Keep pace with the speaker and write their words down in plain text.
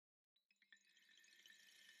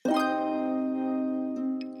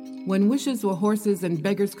When wishes were horses and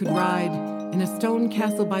beggars could ride, in a stone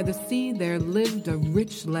castle by the sea there lived a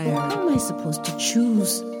rich laird. How am I supposed to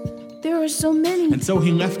choose? There are so many. And so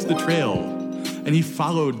he left the trail, and he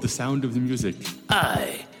followed the sound of the music.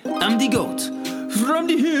 I am the goat from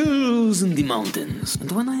the hills and the mountains.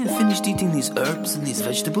 And when I have finished eating these herbs and these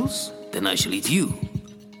vegetables, then I shall eat you,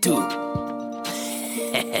 too.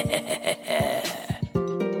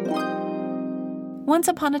 Once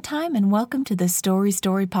upon a time, and welcome to the Story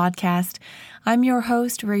Podcast. I'm your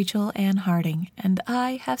host, Rachel Ann Harding, and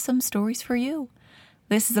I have some stories for you.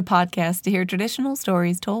 This is a podcast to hear traditional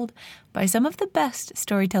stories told by some of the best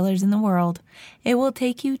storytellers in the world. It will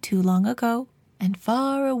take you too long ago and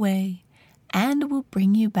far away, and will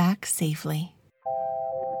bring you back safely.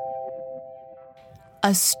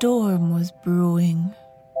 A storm was brewing.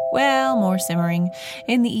 Well, more simmering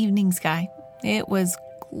in the evening sky. It was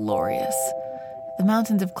glorious. The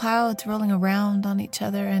mountains of clouds rolling around on each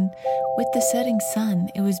other, and with the setting sun,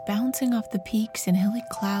 it was bouncing off the peaks and hilly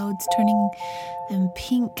clouds, turning them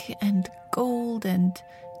pink and gold and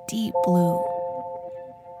deep blue.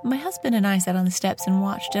 My husband and I sat on the steps and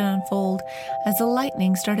watched it unfold as the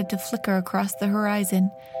lightning started to flicker across the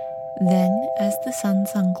horizon. Then, as the sun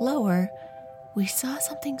sunk lower, we saw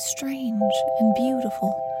something strange and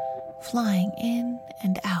beautiful flying in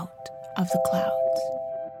and out of the clouds.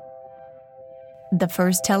 The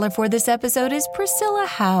first teller for this episode is Priscilla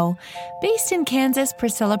Howe. Based in Kansas,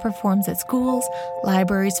 Priscilla performs at schools,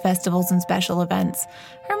 libraries, festivals, and special events.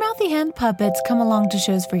 Her mouthy hand puppets come along to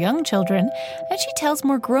shows for young children, and she tells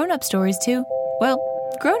more grown-up stories too. Well,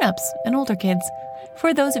 grown-ups and older kids.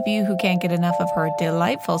 For those of you who can't get enough of her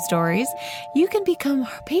delightful stories, you can become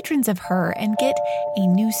patrons of her and get a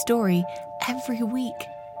new story every week.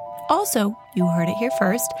 Also, you heard it here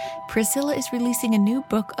first, Priscilla is releasing a new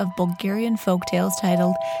book of Bulgarian folktales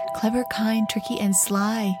titled Clever, Kind, Tricky, and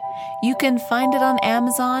Sly. You can find it on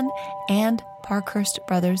Amazon and Parkhurst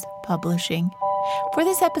Brothers Publishing. For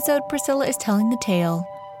this episode, Priscilla is telling the tale,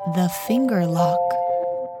 The Finger Lock.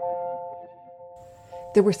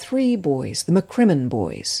 There were 3 boys, the McCrimmon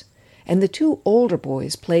boys, and the 2 older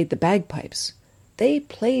boys played the bagpipes. They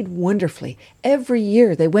played wonderfully. Every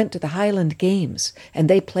year they went to the Highland Games, and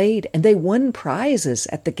they played and they won prizes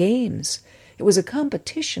at the games. It was a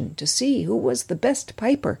competition to see who was the best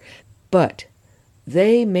piper, but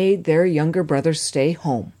they made their younger brother stay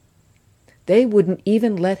home. They wouldn't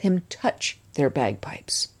even let him touch their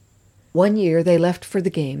bagpipes. One year they left for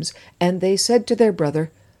the games, and they said to their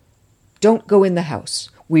brother, "Don't go in the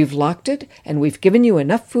house. We've locked it, and we've given you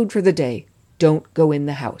enough food for the day. Don't go in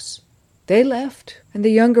the house." They left, and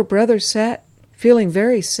the younger brother sat, feeling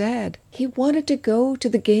very sad. He wanted to go to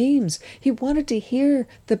the games. He wanted to hear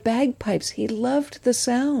the bagpipes. He loved the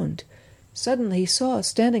sound. Suddenly he saw,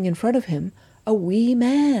 standing in front of him, a wee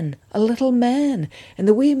man, a little man, and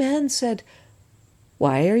the wee man said,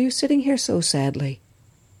 "Why are you sitting here so sadly?"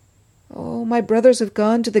 "Oh, my brothers have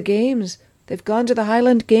gone to the games. They've gone to the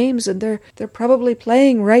Highland Games, and they're probably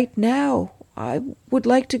playing right now. I would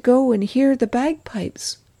like to go and hear the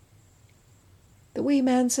bagpipes." The wee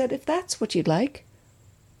man said, "If that's what you'd like,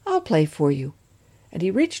 I'll play for you." And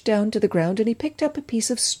he reached down to the ground and he picked up a piece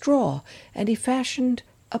of straw and he fashioned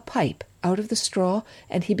a pipe out of the straw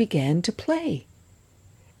and he began to play.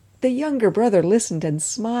 The younger brother listened and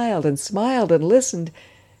smiled and smiled and listened.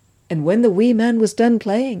 And when the wee man was done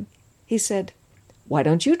playing, he said, "Why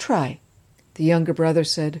don't you try?" The younger brother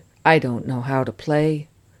said, "I don't know how to play.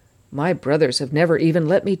 My brothers have never even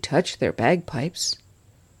let me touch their bagpipes."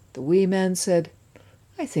 The wee man said,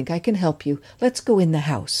 "I think I can help you. Let's go in the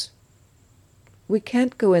house." "We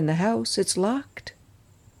can't go in the house. It's locked."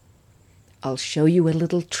 "I'll show you a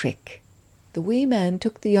little trick." The wee man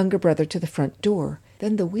took the younger brother to the front door.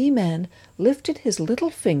 Then the wee man lifted his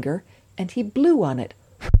little finger and he blew on it.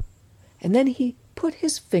 And then he put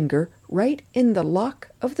his finger right in the lock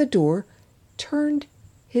of the door, turned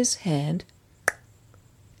his hand,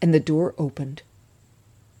 and the door opened.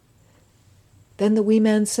 Then the wee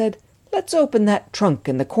man said, "Let's open that trunk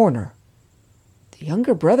in the corner." The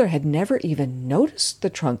younger brother had never even noticed the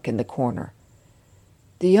trunk in the corner.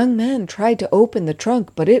 The young man tried to open the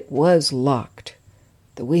trunk, but it was locked.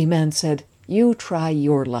 The wee man said, "You try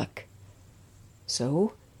your luck."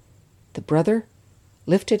 So the brother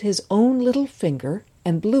lifted his own little finger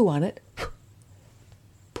and blew on it,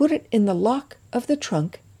 put it in the lock of the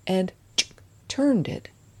trunk, and turned it.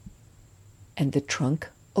 And the trunk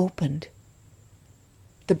opened.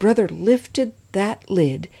 The brother lifted that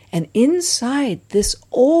lid, and inside this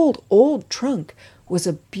old trunk was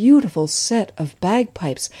a beautiful set of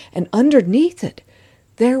bagpipes, and underneath it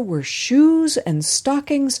there were shoes and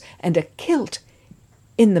stockings and a kilt.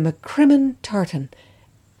 in the Macrimmon tartan,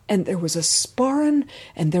 and there was a sporran,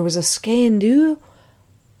 and there was a skein-dhu.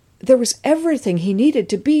 There was everything he needed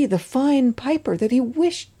to be the fine piper that he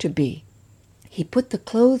wished to be. He put the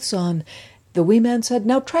clothes on. The wee man said,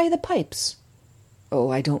 "Now try the pipes." "Oh,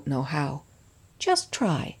 I don't know how." "Just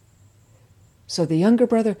try." So the younger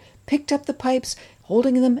brother picked up the pipes,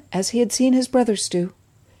 holding them as he had seen his brothers do,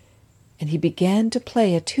 and he began to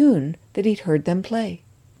play a tune that he'd heard them play.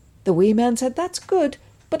 The wee man said, "That's good,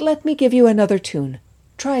 but let me give you another tune.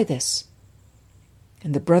 Try this."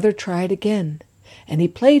 And the brother tried again, and he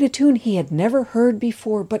played a tune he had never heard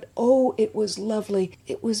before, but oh, it was lovely,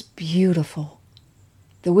 it was beautiful.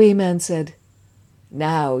 The wee man said,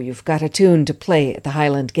 "Now you've got a tune to play at the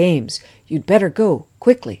Highland Games. You'd better go,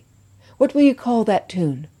 quickly. What will you call that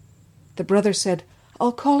tune?" The brother said,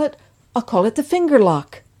 I'll call it the Finger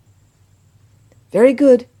Lock." "Very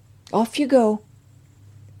good. Off you go."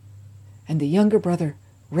 And the younger brother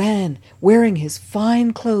ran, wearing his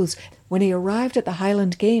fine clothes. When he arrived at the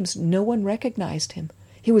Highland Games, no one recognized him.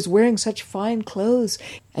 He was wearing such fine clothes,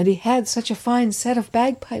 and he had such a fine set of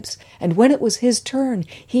bagpipes, and when it was his turn,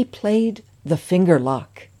 he played the Finger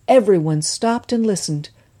Lock. Everyone stopped and listened.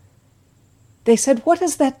 They said, "What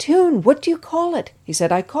is that tune? What do you call it?" He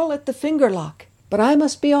said, "I call it the Finger Lock, but I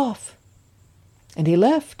must be off." And he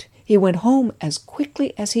left. He went home as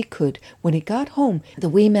quickly as he could. When he got home, the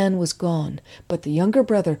wee man was gone, but the younger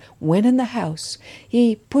brother went in the house.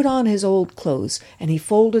 He put on his old clothes, and he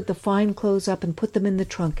folded the fine clothes up and put them in the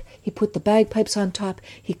trunk. He put the bagpipes on top.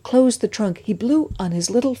 He closed the trunk. He blew on his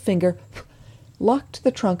little finger, locked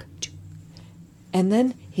the trunk, and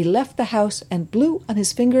then he left the house and blew on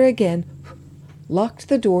his finger again, locked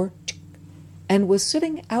the door, and was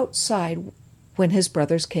sitting outside when his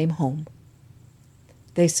brothers came home.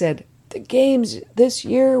 They said, "The games this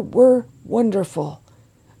year were wonderful.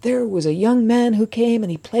 There was a young man who came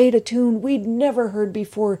and he played a tune we'd never heard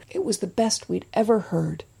before. It was the best we'd ever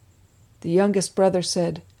heard." The youngest brother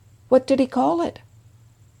said, "What did he call it?"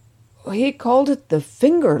 "He called it the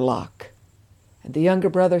Finger Lock." And the younger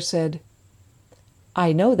brother said,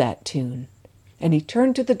 "I know that tune." And he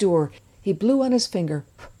turned to the door. He blew on his finger,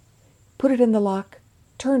 put it in the lock,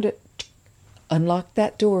 turned it, unlocked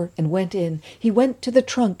that door, and went in. He went to the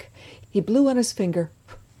trunk. He blew on his finger,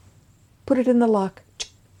 put it in the lock,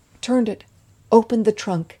 turned it, opened the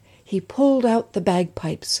trunk. He pulled out the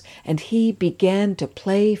bagpipes, and he began to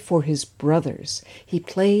play for his brothers. He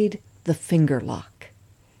played the Finger Lock.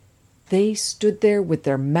 They stood there with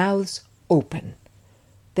their mouths open.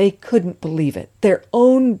 They couldn't believe it. Their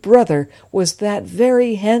own brother was that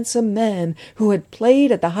very handsome man who had played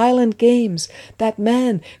at the Highland Games, that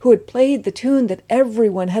man who had played the tune that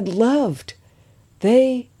everyone had loved.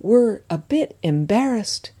 They were a bit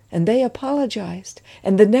embarrassed, and they apologized.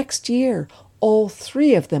 And the next year, all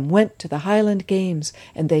three of them went to the Highland Games,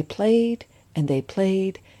 and they played, and they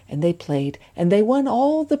played, and they played, and they won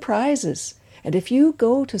all the prizes. And if you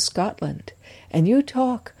go to Scotland and you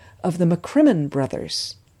talk of the Macrimmon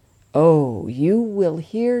brothers, oh, you will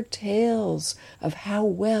hear tales of how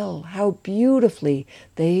well, how beautifully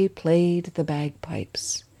they played the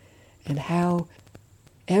bagpipes, and how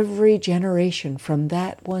every generation from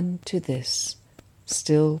that one to this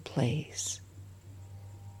still plays.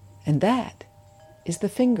 And that is the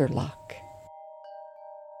Finger Lock.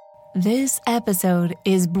 This episode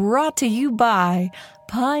is brought to you by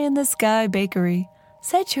Pie in the Sky Bakery.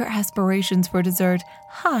 Set your aspirations for dessert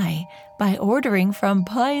high by ordering from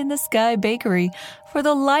Pie in the Sky Bakery for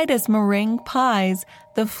the lightest meringue pies,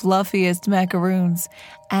 the fluffiest macaroons,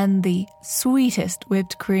 and the sweetest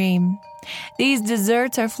whipped cream. These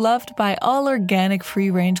desserts are fluffed by all organic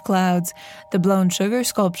free-range clouds. The blown sugar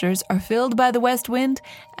sculptures are filled by the west wind,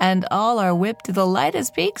 and all are whipped to the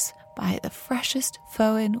lightest peaks by the freshest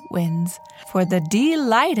foehn winds. For the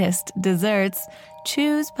delightest desserts,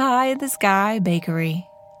 choose Pie in the Sky Bakery.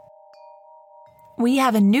 We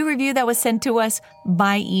have a new review that was sent to us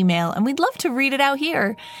by email, and we'd love to read it out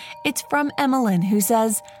here. It's from Emmeline, who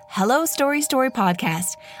says, "Hello, Story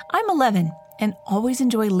Podcast. I'm 11 and always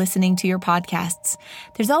enjoy listening to your podcasts.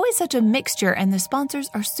 There's always such a mixture, and the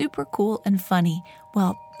sponsors are super cool and funny.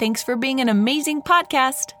 Well, thanks for being an amazing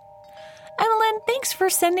podcast." Emmeline, thanks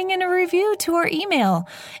for sending in a review to our email.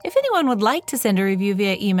 If anyone would like to send a review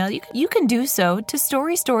via email, you can do so to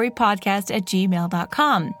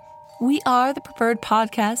storystorypodcast@gmail.com. We are the preferred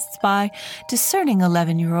podcasts by discerning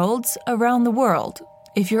 11-year-olds around the world.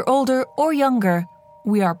 If you're older or younger,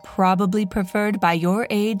 we are probably preferred by your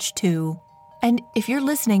age too. And if you're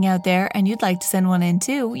listening out there and you'd like to send one in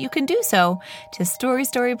too, you can do so to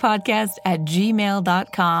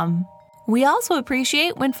storystorypodcast@gmail.com. We also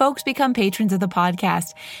appreciate when folks become patrons of the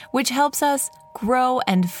podcast, which helps us grow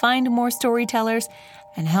and find more storytellers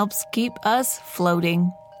and helps keep us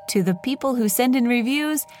floating. To the people who send in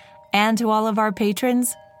reviews and to all of our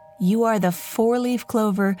patrons, you are the four-leaf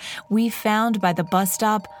clover we found by the bus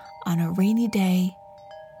stop on a rainy day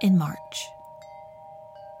in March.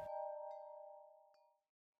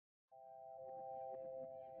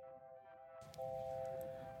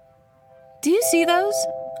 Do you see those?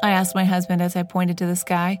 I asked my husband as I pointed to the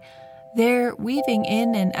sky. There, weaving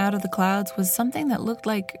in and out of the clouds, was something that looked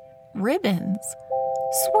like ribbons,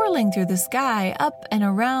 swirling through the sky, up and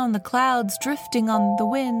around the clouds, drifting on the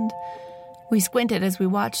wind. We squinted as we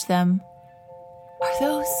watched them. Are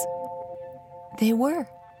those? They were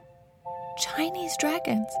Chinese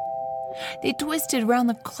dragons. They twisted around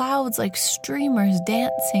the clouds like streamers,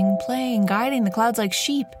 dancing, playing, guiding the clouds like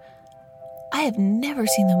sheep. I have never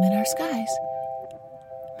seen them in our skies.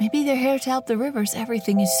 Maybe they're here to help the rivers.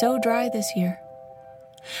 Everything is so dry this year.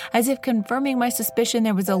 As if confirming my suspicion,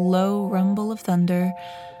 there was a low rumble of thunder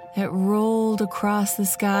that rolled across the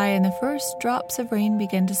sky, and the first drops of rain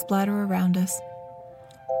began to splatter around us.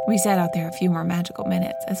 We sat out there a few more magical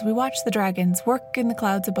minutes as we watched the dragons work in the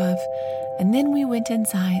clouds above, and then we went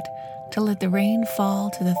inside to let the rain fall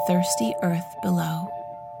to the thirsty earth below.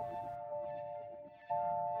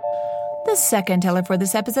 The second teller for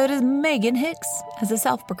this episode is Megan Hicks. As a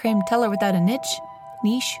self-proclaimed teller without a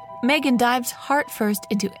niche, Megan dives heart first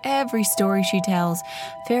into every story she tells.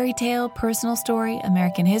 Fairy tale, personal story,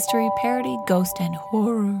 American history, parody, ghost and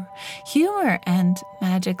horror, humor, and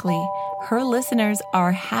magically, her listeners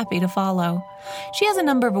are happy to follow. She has a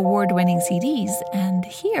number of award-winning CDs, and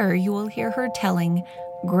here you will hear her telling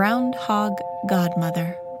Groundhog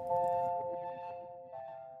Godmother.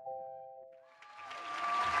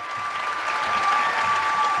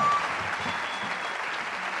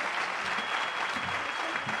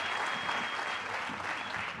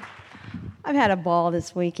 I've had a ball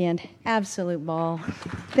this weekend, absolute ball.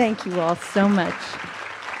 Thank you all so much.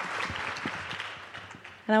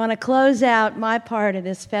 And I want to close out my part of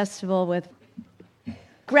this festival with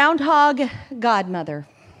Groundhog Godmother.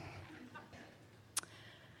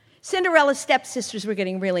 Cinderella's stepsisters were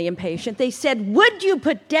getting really impatient. They said, "Would you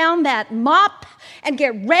put down that mop and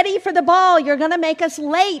get ready for the ball? You're going to make us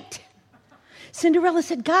late." Cinderella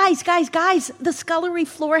said, guys, the scullery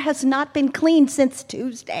floor has not been cleaned since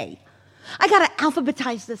Tuesday. I got to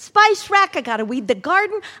alphabetize the spice rack. I got to weed the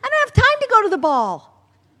garden. I don't have time to go to the ball.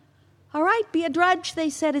 All right, be a drudge, they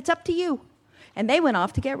said. It's up to you. And they went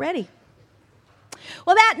off to get ready.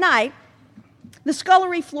 Well, that night, the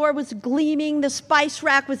scullery floor was gleaming. The spice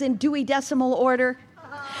rack was in Dewey Decimal order.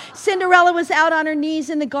 Cinderella was out on her knees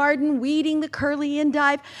in the garden, weeding the curly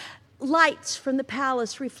endive. Lights from the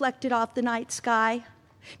palace reflected off the night sky.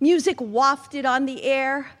 Music wafted on the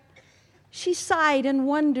air. She sighed and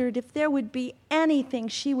wondered if there would be anything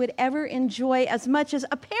she would ever enjoy as much as,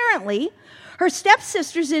 apparently, her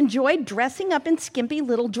stepsisters enjoyed dressing up in skimpy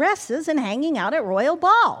little dresses and hanging out at royal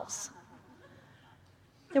balls.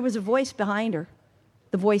 There was a voice behind her.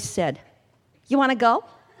 The voice said, "You want to go?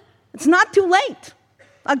 It's not too late.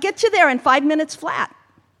 I'll get you there in 5 minutes flat."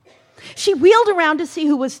 She wheeled around to see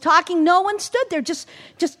who was talking. No one stood there, just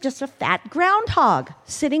a fat groundhog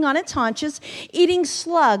sitting on its haunches, eating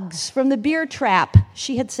slugs from the beer trap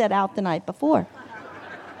she had set out the night before.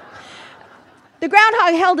 The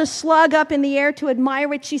groundhog held a slug up in the air to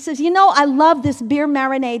admire it. She says, "You know, I love this beer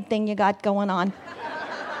marinade thing you got going on.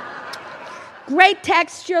 Great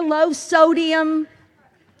texture, low sodium,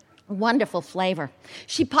 wonderful flavor."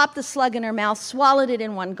 She popped the slug in her mouth, swallowed it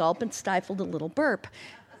in one gulp, and stifled a little burp.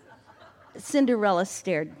 Cinderella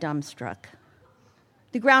stared dumbstruck.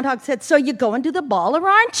 The groundhog said, "So you're going to the ball, or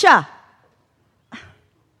aren't you?"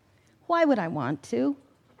 "Why would I want to?"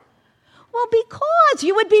 "Well, because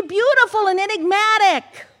you would be beautiful and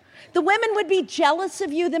enigmatic. The women would be jealous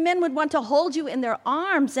of you. The men would want to hold you in their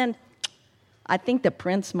arms. And I think the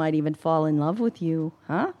prince might even fall in love with you,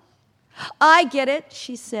 huh?" "I get it,"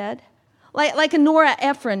 she said. Like a Nora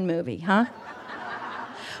Ephron movie, huh?"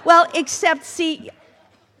 "Well, except, see,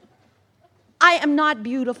 I am not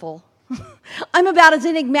beautiful. I'm about as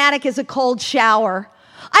enigmatic as a cold shower.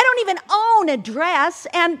 I don't even own a dress.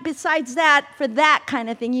 And besides that, for that kind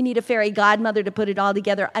of thing, you need a fairy godmother to put it all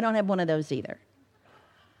together. I don't have one of those either."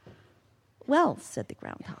 "Well," said the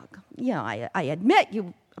groundhog, I admit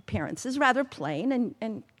your appearance is rather plain,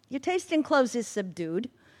 and your taste in clothes is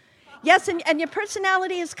subdued. Yes, and your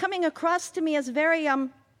personality is coming across to me as very,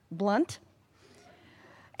 blunt.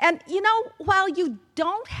 And, while you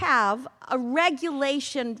don't have a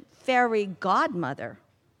regulation fairy godmother,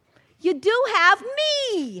 you do have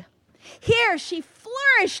me. Here, she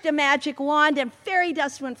flourished a magic wand and fairy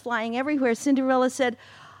dust went flying everywhere. Cinderella said,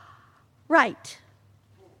 right.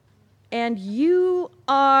 And you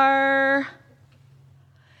are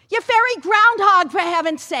your fairy groundhog, for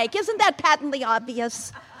heaven's sake. Isn't that patently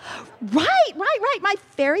obvious? Right. My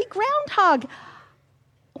fairy groundhog.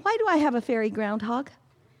 Why do I have a fairy groundhog?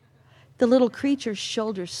 The little creature's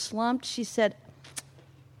shoulders slumped. She said,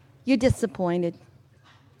 you're disappointed.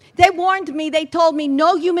 They warned me. They told me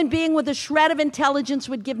no human being with a shred of intelligence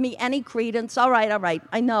would give me any credence. All right.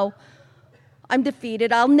 I know. I'm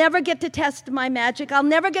defeated. I'll never get to test my magic. I'll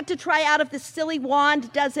never get to try out if this silly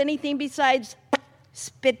wand does anything besides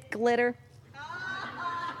spit glitter.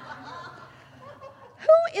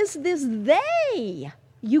 Who is this they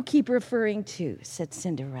you keep referring to? Said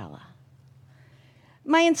Cinderella.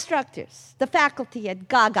 My instructors, the faculty at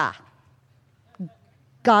Gaga.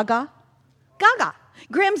 Gaga?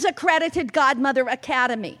 Grimm's Accredited Godmother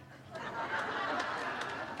Academy.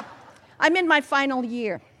 I'm in my final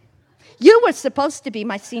year. You were supposed to be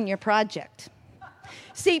my senior project.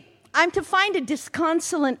 See, I'm to find a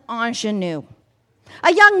disconsolate ingenue,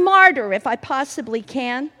 a young martyr if I possibly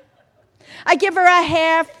can. I give her a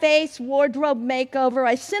hair, face, wardrobe makeover.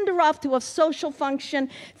 I send her off to a social function,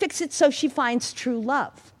 fix it so she finds true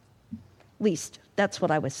love. At least, that's what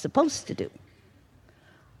I was supposed to do.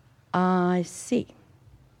 I see.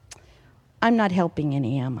 I'm not helping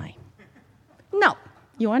any, am I? No,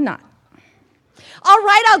 you are not. All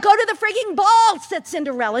right, I'll go to the frigging ball, said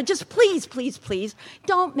Cinderella. Just please,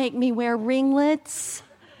 don't make me wear ringlets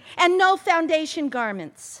and no foundation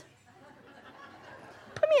garments.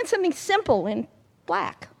 Put me in something simple in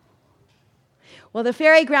black. Well, the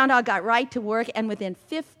fairy groundhog got right to work, and within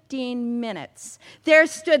 15 minutes, there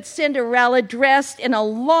stood Cinderella dressed in a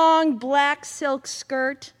long black silk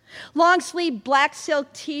skirt, long-sleeved black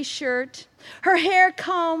silk T-shirt, her hair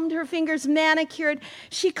combed, her fingers manicured.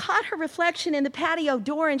 She caught her reflection in the patio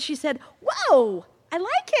door, and she said, whoa, I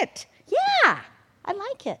like it. Yeah, I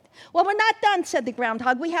like it. Well, we're not done, said the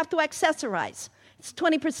groundhog. We have to accessorize. It's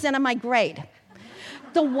 20% of my grade.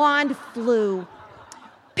 The wand flew.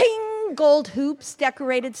 Ping! Gold hoops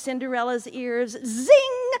decorated Cinderella's ears.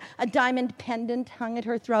 Zing! A diamond pendant hung at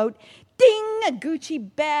her throat. Ding! A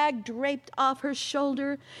Gucci bag draped off her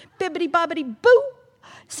shoulder. Bibbidi-bobbidi-boo!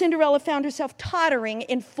 Cinderella found herself tottering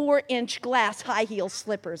in 4-inch glass high heel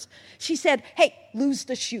slippers. She said, hey, lose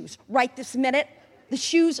the shoes right this minute. The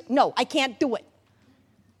shoes, no, I can't do it.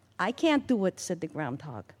 I can't do it, said the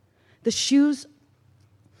groundhog. The shoes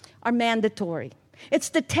are mandatory. It's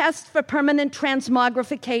the test for permanent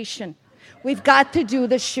transmogrification. We've got to do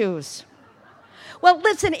the shoes. Well,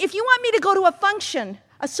 listen, if you want me to go to a function,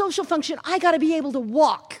 a social function, I got to be able to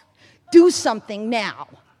walk, do something now.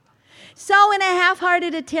 So in a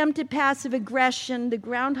half-hearted attempt at passive aggression, the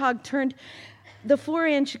groundhog turned the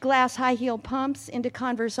 4-inch glass high heel pumps into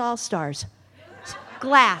Converse All-Stars.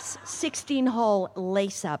 Glass, 16-hole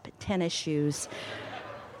lace-up tennis shoes.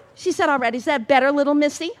 She said, all right, is that better, little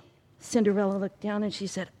missy? Cinderella looked down and she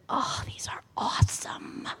said, oh, these are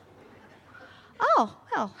awesome. Oh,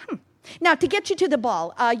 well, Now, to get you to the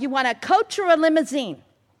ball, you want a coach or a limousine?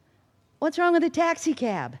 What's wrong with a taxi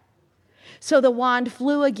cab? So the wand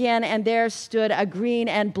flew again, and there stood a green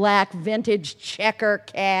and black vintage checker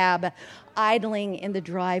cab idling in the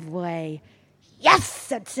driveway. Yes,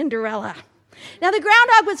 said Cinderella. Now, the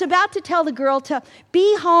groundhog was about to tell the girl to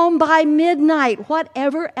be home by midnight,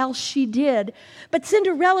 whatever else she did. But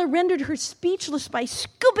Cinderella rendered her speechless by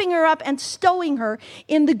scooping her up and stowing her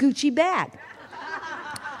in the Gucci bag.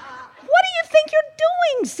 What do you think you're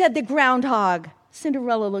doing? Said the groundhog.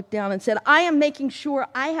 Cinderella looked down and said, I am making sure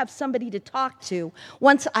I have somebody to talk to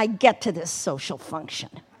once I get to this social function.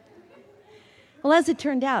 Well, as it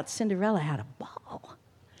turned out, Cinderella had a ball.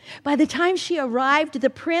 By the time she arrived, the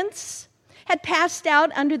prince had passed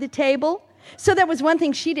out under the table, so there was one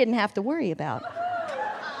thing she didn't have to worry about.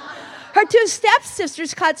 Her two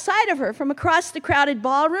stepsisters caught sight of her from across the crowded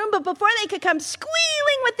ballroom, but before they could come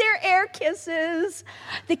squealing with their air kisses,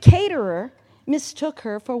 the caterer mistook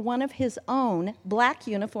her for one of his own black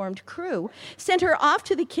uniformed crew, sent her off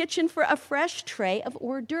to the kitchen for a fresh tray of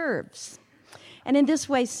hors d'oeuvres. And in this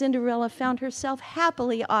way, Cinderella found herself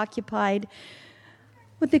happily occupied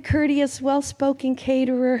with the courteous, well-spoken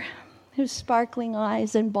caterer whose sparkling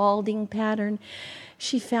eyes and balding pattern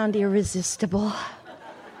she found irresistible.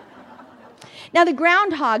 Now, the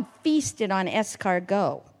groundhog feasted on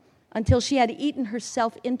escargot until she had eaten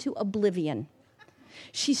herself into oblivion.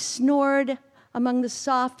 She snored among the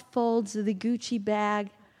soft folds of the Gucci bag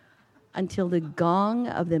until the gong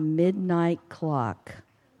of the midnight clock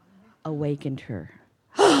awakened her.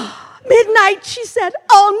 Midnight, she said.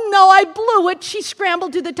 Oh, no, I blew it. She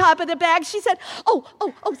scrambled to the top of the bag. She said, oh,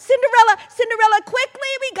 Cinderella, quickly,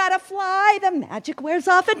 we gotta fly. The magic wears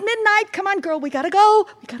off at midnight. Come on, girl, we gotta go.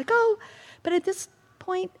 But at this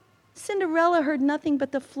point, Cinderella heard nothing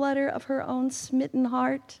but the flutter of her own smitten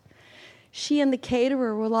heart. She and the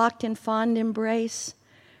caterer were locked in fond embrace,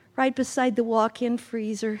 right beside the walk-in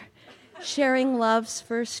freezer, sharing love's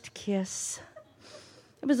first kiss.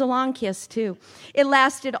 It was a long kiss, too. It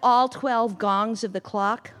lasted all 12 gongs of the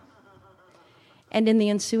clock. And in the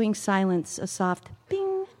ensuing silence, a soft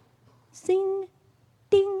bing, zing,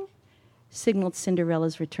 ding signaled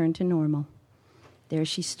Cinderella's return to normal. There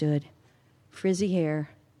she stood, frizzy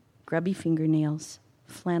hair, grubby fingernails,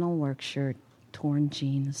 flannel work shirt, torn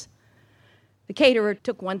jeans. The caterer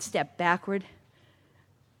took one step backward,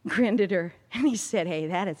 grinned at her, and he said, "Hey,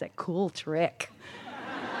 that is a cool trick."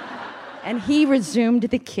 And he resumed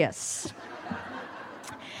the kiss.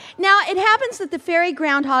 Now, it happens that the fairy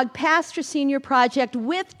groundhog passed her senior project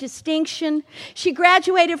with distinction. She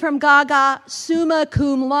graduated from Gaga summa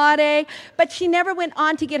cum laude, but she never went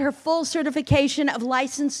on to get her full certification of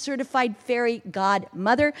licensed certified fairy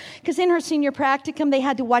godmother, because in her senior practicum, they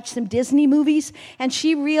had to watch some Disney movies, and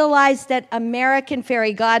she realized that American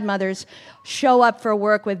fairy godmothers show up for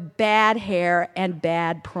work with bad hair and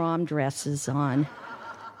bad prom dresses on.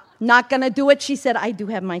 Not gonna do it, she said. I do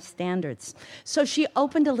have my standards. So she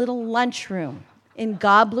opened a little lunchroom in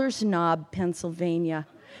Gobbler's Knob, Pennsylvania.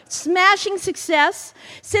 Smashing success.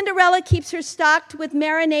 Cinderella keeps her stocked with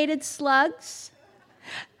marinated slugs.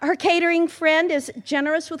 Her catering friend is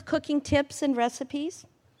generous with cooking tips and recipes.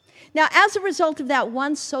 Now, as a result of that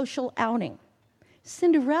one social outing,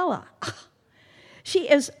 Cinderella, she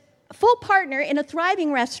is a full partner in a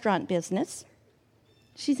thriving restaurant business.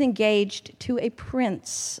 She's engaged to a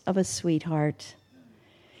prince of a sweetheart.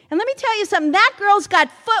 And let me tell you something, that girl's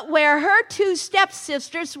got footwear her two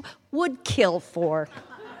stepsisters would kill for.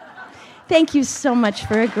 Thank you so much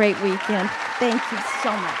for a great weekend. Thank you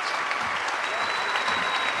so much.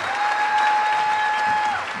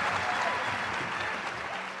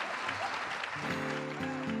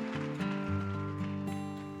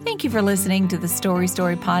 Thank you for listening to the Story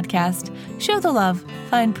Story podcast. Show the love.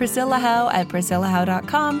 Find Priscilla Howe at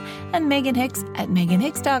priscillahowe.com and Megan Hicks at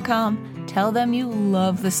meganhicks.com. Tell them you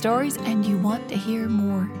love the stories and you want to hear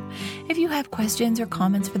more. If you have questions or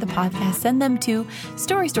comments for the podcast, send them to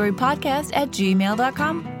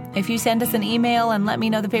storystorypodcast@gmail.com. If you send us an email and let me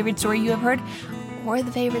know the favorite story you have heard or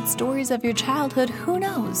the favorite stories of your childhood, who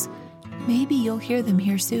knows? Maybe you'll hear them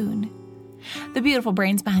here soon. The beautiful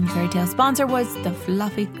brains behind the fairy tale sponsor was the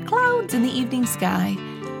fluffy clouds in the evening sky.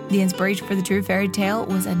 The inspiration for the true fairy tale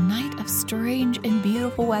was a night of strange and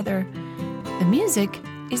beautiful weather. The music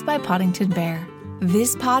is by Poddington Bear.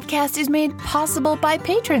 This podcast is made possible by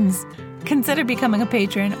patrons. Consider becoming a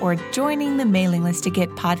patron or joining the mailing list to get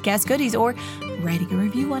podcast goodies or writing a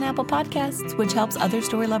review on Apple Podcasts, which helps other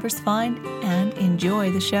story lovers find and enjoy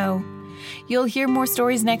the show. You'll hear more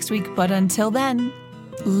stories next week, but until then,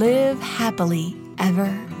 live happily ever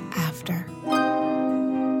after.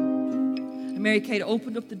 And Mary Kate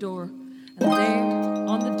opened up the door, and there,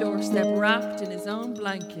 on the doorstep, wrapped in his own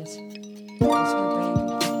blanket, was her baby.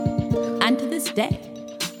 And to this day,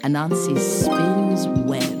 Anansi spins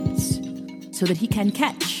webs so that he can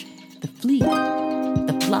catch the flea,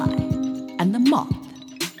 the fly, and the moth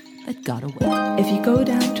that got away. If you go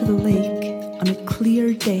down to the lake on a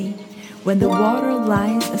clear day, when the water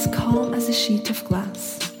lies as calm as a sheet of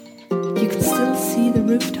glass, you can still see the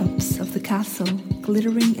rooftops of the castle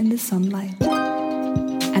glittering in the sunlight.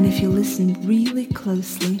 And if you listen really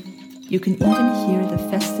closely, you can even hear the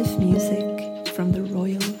festive music from the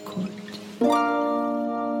royal court.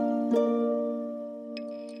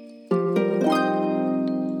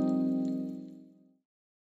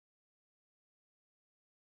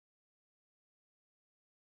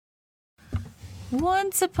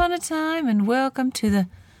 Once upon a time, and welcome to the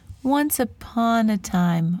Once Upon a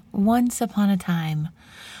Time. Once upon a time.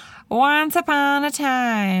 Once upon a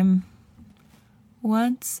time.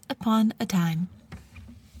 Once upon a time.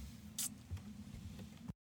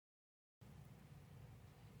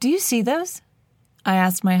 Do you see those? I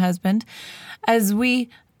asked my husband as we...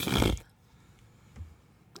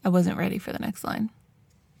 I wasn't ready for the next line.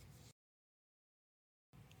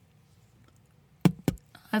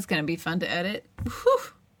 That's going to be fun to edit. Whew.